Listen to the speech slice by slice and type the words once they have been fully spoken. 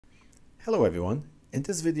Hello everyone. In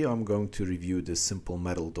this video I'm going to review this simple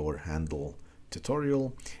metal door handle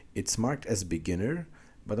tutorial. It's marked as beginner,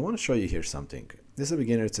 but I want to show you here something. This is a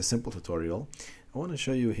beginner, it's a simple tutorial. I want to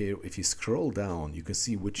show you here, if you scroll down, you can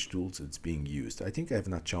see which tools it's being used. I think I have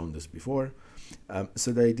not shown this before.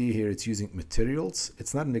 So the idea here, it's using materials.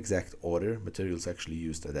 It's not an exact order, materials actually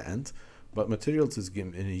used at the end, but materials is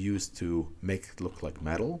used to make it look like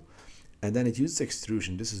metal. And then it uses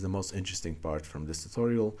extrusion. This is the most interesting part from this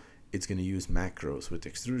tutorial. It's going to use macros with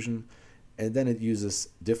extrusion, and then it uses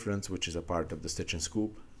difference, which is a part of the stitch and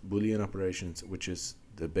scoop, Boolean operations, which is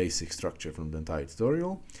the basic structure from the entire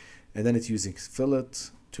tutorial, and then it's using fillet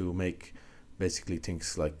to make basically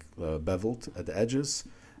things like beveled at the edges,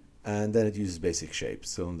 and then it uses basic shapes,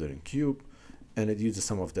 cylinder and cube, and it uses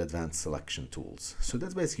some of the advanced selection tools. So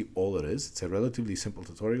that's basically all it is. It's a relatively simple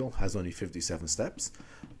tutorial, has only 57 steps,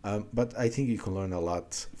 but I think you can learn a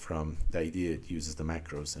lot from the idea. It uses the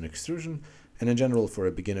macros and extrusion, and in general for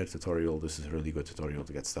a beginner tutorial this is a really good tutorial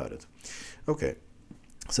to get started. Okay,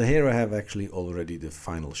 so here I have actually already the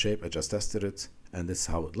final shape. I just tested it, and this is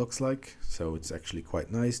how it looks like. So it's actually quite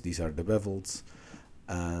nice. These are the bevels,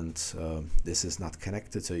 and this is not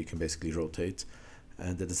connected, so you can basically rotate.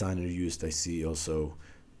 And the designer used, I see, also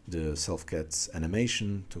the SelfCAD's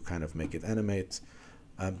animation to kind of make it animate.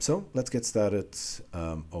 So let's get started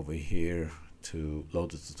over here to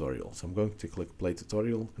load the tutorial. So I'm going to click play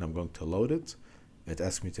tutorial and I'm going to load it. It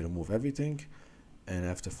asks me to remove everything, and I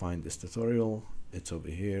have to find this tutorial. It's over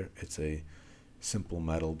here. It's a simple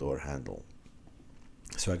metal door handle.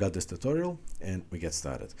 So I got this tutorial and we get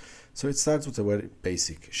started. So it starts with a very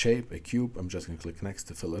basic shape, a cube. I'm just going to click next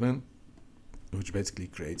to fill it in, which basically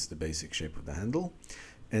creates the basic shape of the handle.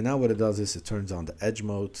 And now what it does is it turns on the edge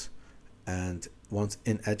mode, and once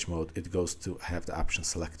in edge mode it goes to have the option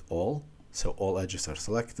select all. So all edges are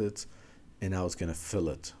selected, and now it's going to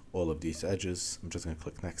fillet all of these edges. I'm just going to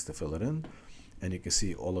click next to fill it in, and you can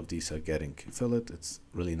see all of these are getting fillet. It's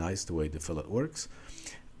really nice the way the fillet works.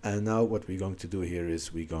 And now what we're going to do here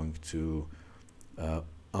is we're going to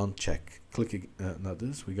uncheck, not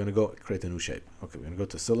this, we're going to go create a new shape. Okay, we're going to go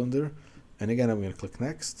to cylinder, and again I'm going to click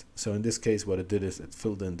next. So in this case what it did is it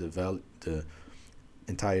filled in the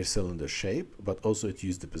entire cylinder shape, but also it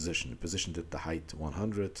used the position. It positioned it the height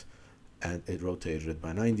 100, and it rotated it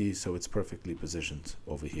by 90, so it's perfectly positioned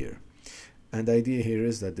over here. And the idea here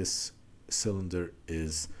is that this cylinder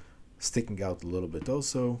is sticking out a little bit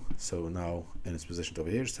also, so now, and it's positioned over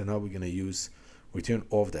here. So now we're going to we turn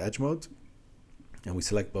off the edge mode, and we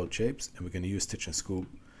select both shapes, and we're going to use stitch and scoop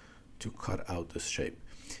to cut out this shape.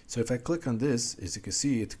 So if I click on this, as you can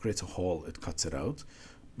see, it creates a hole, it cuts it out,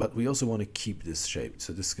 but we also want to keep this shape.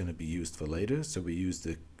 So this is going to be used for later. So we use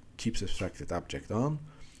the keep subtracted object on,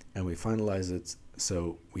 and we finalize it.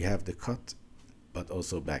 So we have the cut, but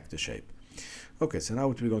also back the shape. Okay, so now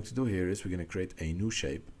what we're going to do here is we're going to create a new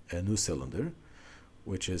shape, a new cylinder,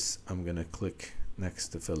 which is, I'm going to click next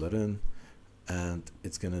to fill it in, and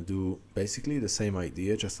it's going to do basically the same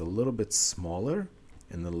idea, just a little bit smaller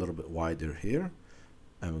and a little bit wider here.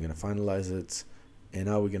 And we're going to finalize it, and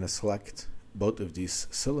now we're going to select both of these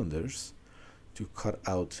cylinders to cut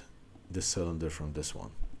out the cylinder from this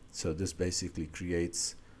one. So this basically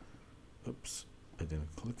creates, oops, I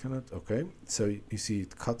didn't click on it. Okay, so you see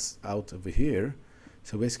it cuts out over here.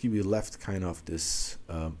 So basically we left kind of this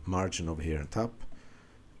margin over here on top,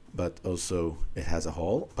 but also it has a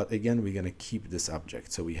hole. But again, we're going to keep this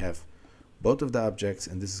object. So we have both of the objects,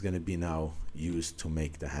 and this is going to be now used to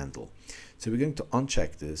make the handle. So we're going to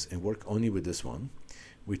uncheck this and work only with this one.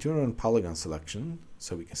 We turn on polygon selection,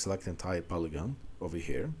 so we can select the entire polygon over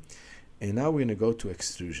here. And now we're going to go to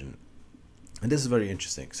extrusion. And this is very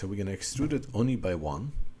interesting. So we're going to extrude it only by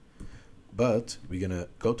one, but we're going to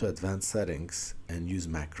go to advanced settings and use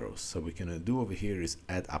macros. So what we're going to do over here is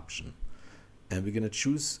add option. And we're going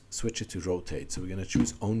to switch it to rotate. So we're going to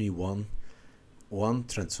choose only one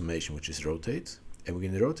transformation, which is rotate. And we're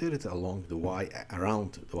going to rotate it along the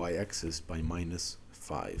around the y-axis by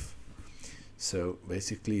 -5. So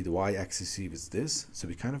basically the y-axis is this, so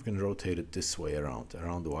we're kind of going to rotate it this way around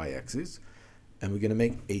the y-axis, and we're going to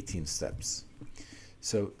make 18 steps.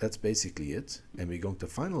 So that's basically it, and we're going to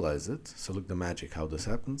finalize it. So look the magic how this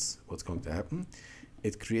happens. What's going to happen?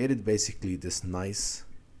 It created basically this nice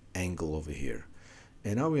angle over here.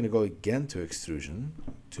 And now we're going to go again to extrusion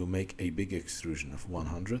to make a big extrusion of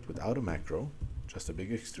 100 without a macro, just a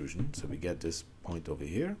big extrusion. So we get this point over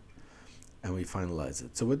here, and we finalize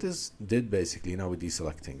it. So what this did basically, now we're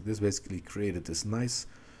deselecting, this basically created this nice,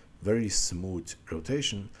 very smooth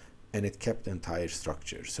rotation, and it kept the entire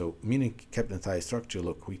structure. So meaning kept the entire structure.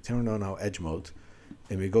 Look, we turn on our edge mode,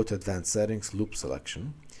 and we go to advanced settings, loop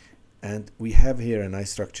selection, And we have here a nice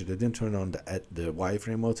structure. They didn't turn on the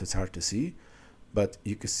wireframe mode, so it's hard to see, but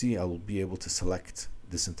you can see I will be able to select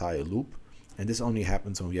this entire loop, and this only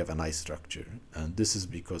happens when we have a nice structure, and this is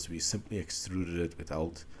because we simply extruded it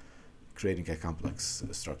without creating a complex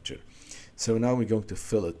structure. So now we're going to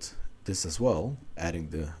fillet this as well, adding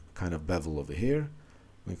the kind of bevel over here.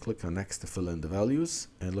 We click on next to fill in the values,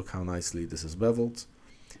 and look how nicely this is beveled,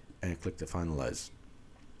 and click to finalize.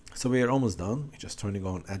 So we are almost done. We're just turning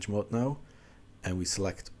on edge mode now, and we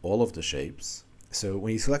select all of the shapes. So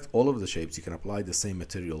when you select all of the shapes, you can apply the same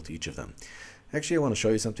material to each of them. Actually, I want to show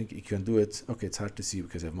you something. You can do it, okay, it's hard to see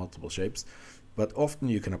because I have multiple shapes, but often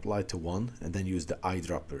you can apply to one and then use the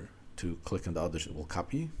eyedropper to click on the others. It will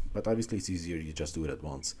copy, but obviously it's easier, you just do it at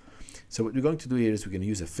once. So what we're going to do here is we're going to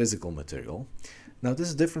use a physical material. Now this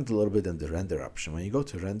is different a little bit than the render option. When you go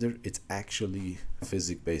to render, it's actually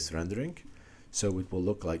physics-based rendering. So it will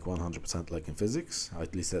look like 100% like in physics, or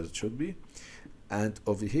at least as it should be. And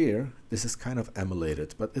over here, this is kind of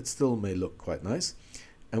emulated, but it still may look quite nice.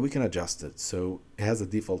 And we can adjust it. So it has a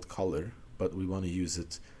default color, but we want to use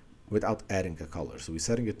it without adding a color. So we're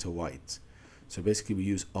setting it to white. So basically we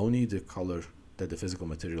use only the color that the physical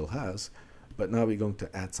material has, but now we're going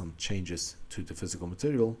to add some changes to the physical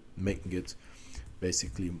material, making it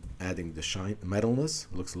basically adding the shine, metalness,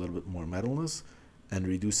 looks a little bit more metalness, and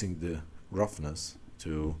reducing the roughness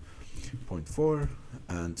to 0.4,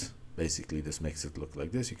 and basically this makes it look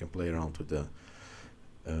like this. You can play around with the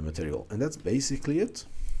material, and that's basically it.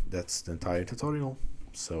 That's the entire tutorial.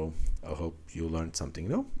 So I hope you learned something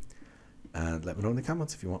new, and let me know in the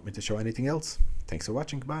comments if you want me to show anything else. Thanks for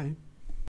watching. Bye.